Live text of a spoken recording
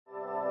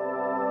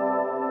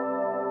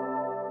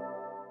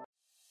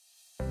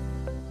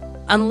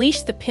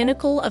Unleash the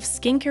pinnacle of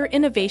skincare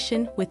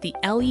innovation with the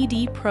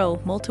LED Pro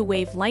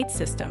Multiwave light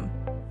system,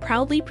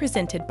 proudly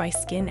presented by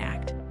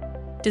SkinAct.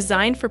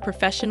 Designed for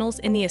professionals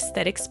in the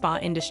aesthetic spa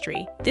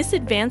industry, this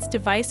advanced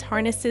device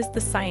harnesses the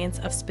science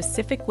of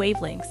specific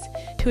wavelengths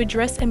to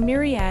address a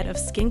myriad of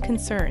skin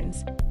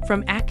concerns,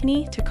 from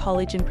acne to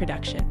collagen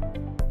production.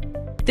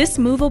 This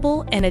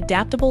movable and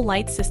adaptable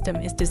light system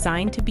is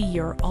designed to be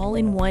your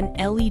all-in-one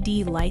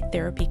LED light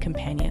therapy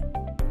companion.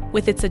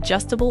 With its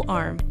adjustable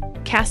arm,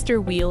 caster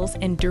wheels,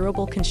 and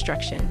durable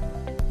construction,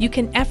 you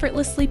can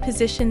effortlessly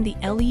position the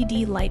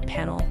LED light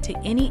panel to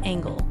any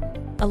angle,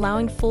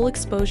 allowing full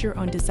exposure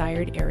on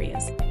desired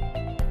areas.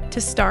 To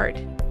start,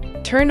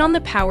 turn on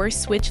the power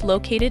switch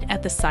located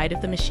at the side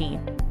of the machine.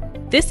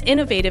 This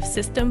innovative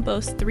system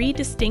boasts 3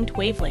 distinct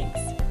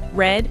wavelengths: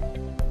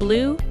 red,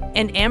 blue,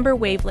 and amber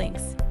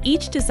wavelengths,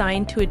 each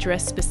designed to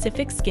address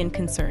specific skin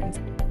concerns.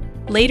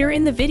 Later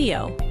in the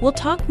video, we'll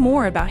talk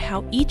more about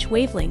how each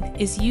wavelength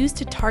is used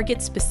to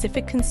target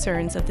specific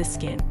concerns of the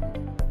skin.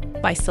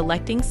 By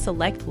selecting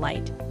Select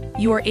Light,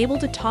 you are able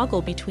to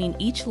toggle between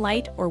each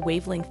light or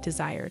wavelength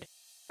desired.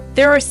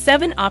 There are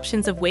 7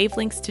 options of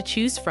wavelengths to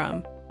choose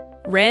from: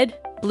 red,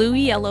 blue,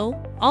 yellow,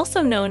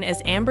 also known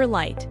as amber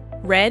light,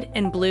 red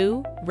and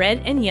blue,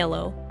 red and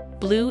yellow,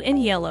 blue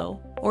and yellow,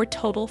 or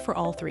total for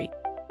all 3.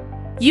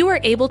 You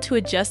are able to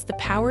adjust the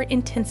power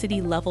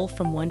intensity level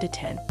from 1 to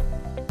 10.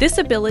 This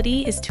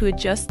ability is to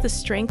adjust the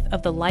strength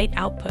of the light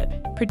output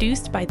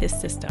produced by this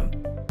system.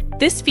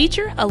 This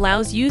feature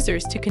allows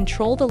users to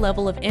control the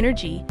level of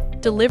energy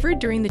delivered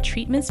during the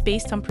treatments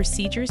based on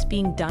procedures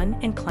being done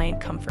and client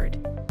comfort.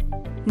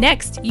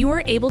 Next, you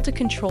are able to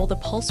control the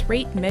pulse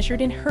rate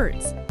measured in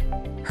Hertz.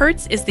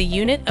 Hertz is the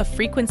unit of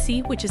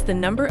frequency, which is the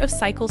number of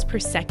cycles per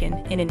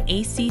second in an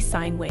AC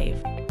sine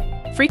wave.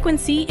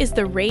 Frequency is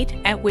the rate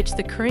at which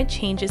the current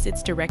changes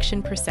its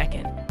direction per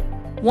second.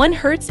 1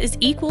 Hertz is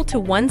equal to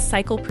 1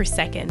 cycle per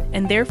second,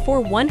 and therefore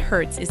 1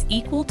 Hertz is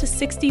equal to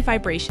 60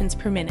 vibrations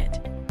per minute.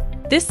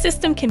 This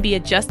system can be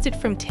adjusted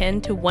from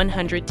 10 to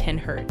 110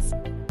 Hertz.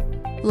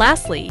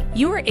 Lastly,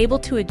 you are able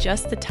to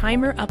adjust the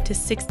timer up to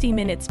 60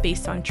 minutes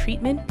based on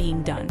treatment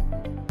being done.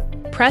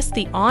 Press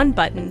the On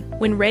button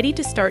when ready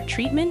to start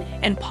treatment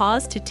and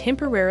pause to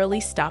temporarily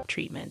stop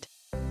treatment.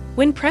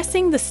 When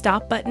pressing the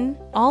Stop button,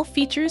 all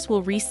features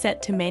will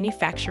reset to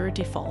manufacturer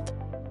default.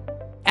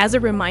 As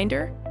a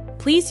reminder,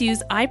 please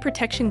use eye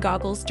protection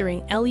goggles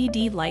during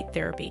LED light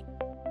therapy.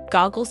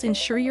 Goggles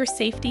ensure your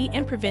safety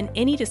and prevent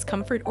any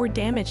discomfort or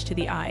damage to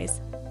the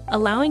eyes,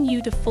 allowing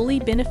you to fully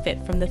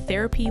benefit from the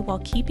therapy while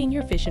keeping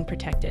your vision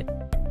protected.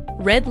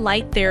 Red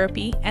light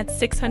therapy at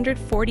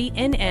 640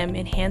 nm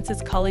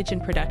enhances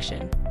collagen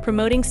production,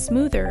 promoting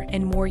smoother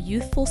and more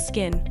youthful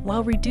skin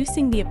while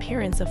reducing the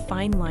appearance of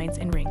fine lines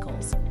and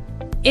wrinkles.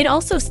 It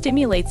also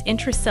stimulates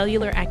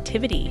intracellular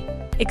activity,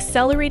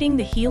 accelerating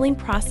the healing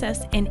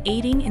process and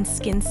aiding in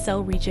skin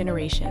cell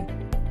regeneration.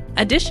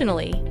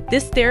 Additionally,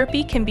 this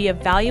therapy can be a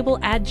valuable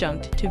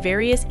adjunct to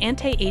various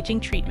anti-aging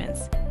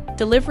treatments,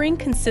 delivering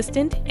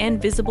consistent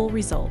and visible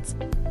results.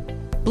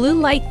 Blue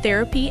light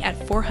therapy at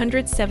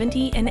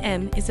 470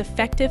 nm is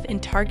effective in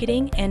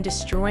targeting and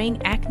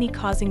destroying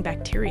acne-causing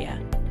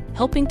bacteria,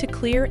 helping to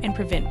clear and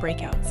prevent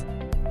breakouts.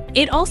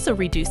 It also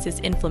reduces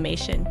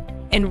inflammation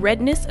and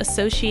redness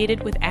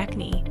associated with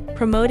acne,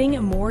 promoting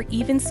a more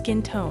even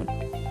skin tone.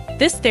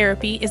 This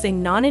therapy is a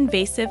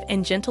non-invasive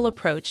and gentle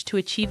approach to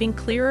achieving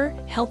clearer,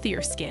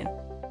 healthier skin.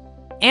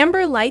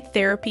 Amber light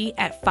therapy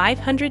at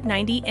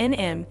 590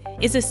 nm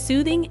is a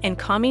soothing and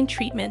calming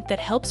treatment that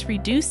helps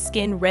reduce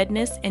skin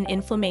redness and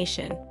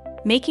inflammation,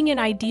 making it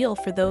ideal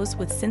for those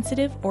with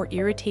sensitive or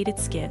irritated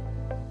skin.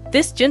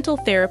 This gentle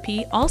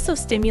therapy also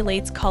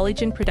stimulates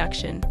collagen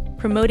production,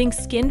 promoting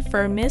skin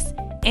firmness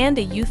and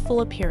a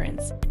youthful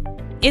appearance.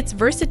 Its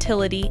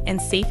versatility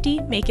and safety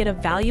make it a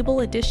valuable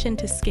addition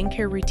to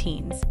skincare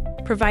routines,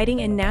 providing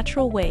a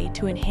natural way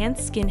to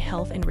enhance skin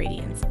health and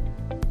radiance.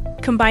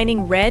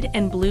 Combining red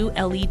and blue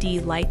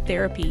LED light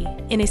therapy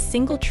in a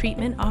single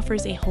treatment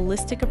offers a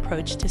holistic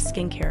approach to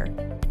skincare,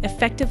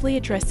 effectively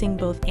addressing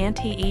both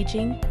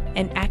anti-aging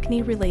and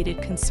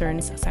acne-related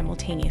concerns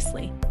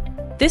simultaneously.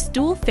 This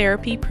dual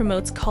therapy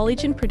promotes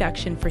collagen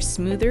production for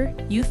smoother,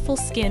 youthful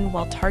skin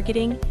while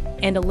targeting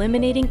and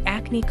eliminating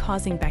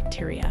acne-causing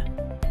bacteria,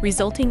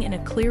 resulting in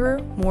a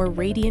clearer, more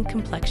radiant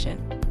complexion.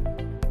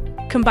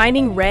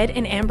 Combining red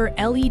and amber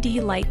LED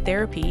light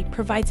therapy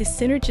provides a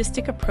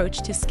synergistic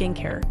approach to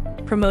skincare,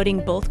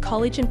 promoting both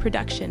collagen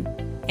production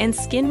and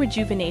skin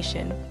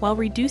rejuvenation while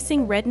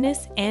reducing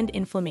redness and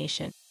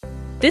inflammation.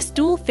 This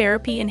dual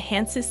therapy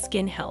enhances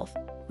skin health,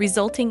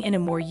 resulting in a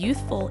more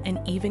youthful and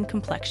even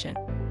complexion.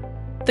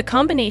 The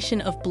combination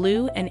of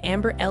blue and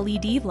amber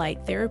LED light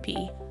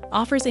therapy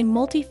offers a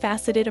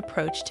multifaceted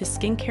approach to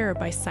skincare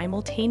by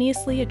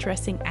simultaneously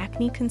addressing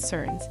acne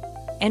concerns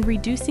and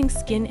reducing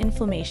skin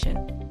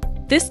inflammation.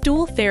 This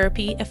dual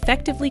therapy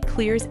effectively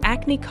clears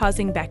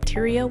acne-causing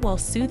bacteria while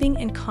soothing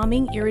and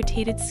calming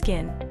irritated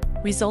skin,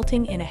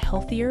 resulting in a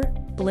healthier,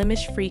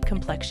 blemish-free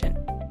complexion.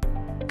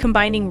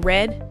 Combining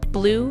red,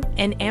 Blue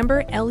and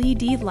amber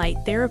LED light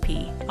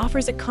therapy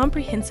offers a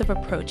comprehensive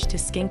approach to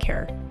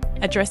skincare,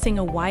 addressing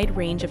a wide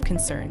range of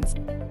concerns.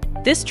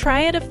 This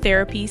triad of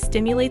therapy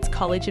stimulates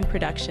collagen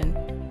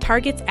production,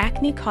 targets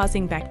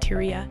acne-causing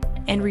bacteria,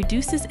 and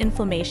reduces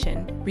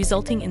inflammation,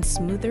 resulting in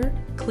smoother,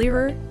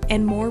 clearer,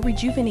 and more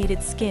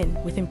rejuvenated skin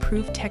with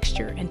improved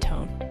texture and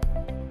tone.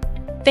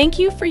 Thank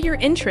you for your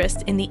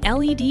interest in the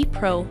LED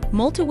Pro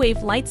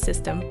Multiwave light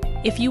system.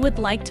 If you would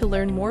like to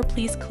learn more,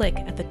 please click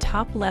at the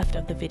top left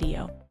of the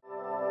video.